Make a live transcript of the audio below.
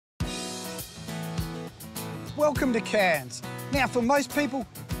Welcome to Cairns. Now, for most people,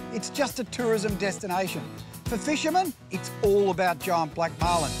 it's just a tourism destination. For fishermen, it's all about giant black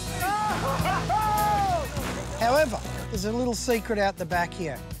marlin. However, there's a little secret out the back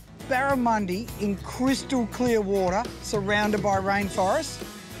here. Barramundi in crystal clear water, surrounded by rainforests,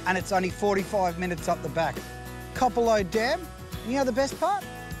 and it's only 45 minutes up the back. Copperloe Dam, and you know the best part?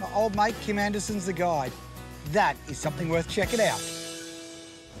 My old mate Kim Anderson's the guide. That is something worth checking out.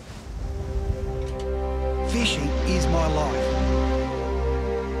 Fishing is my life.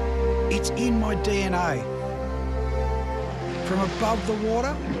 It's in my DNA. From above the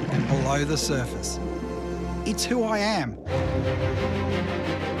water and below the surface. It's who I am.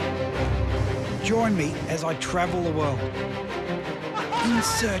 Join me as I travel the world in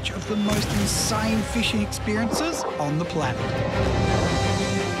search of the most insane fishing experiences on the planet.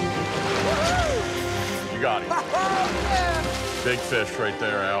 You got it. Oh, yeah. Big fish right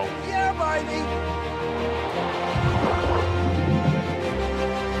there, Al. Yeah, baby.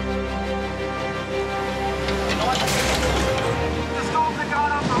 The storms are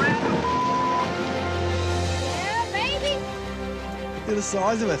going up around them. Yeah, baby. Look at the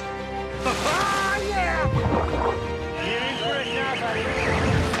size of it. Oh, yeah!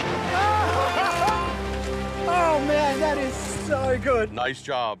 Oh, man, that is so good. Nice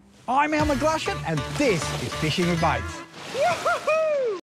job. I'm McGlashan, and this is Fishing with Mates.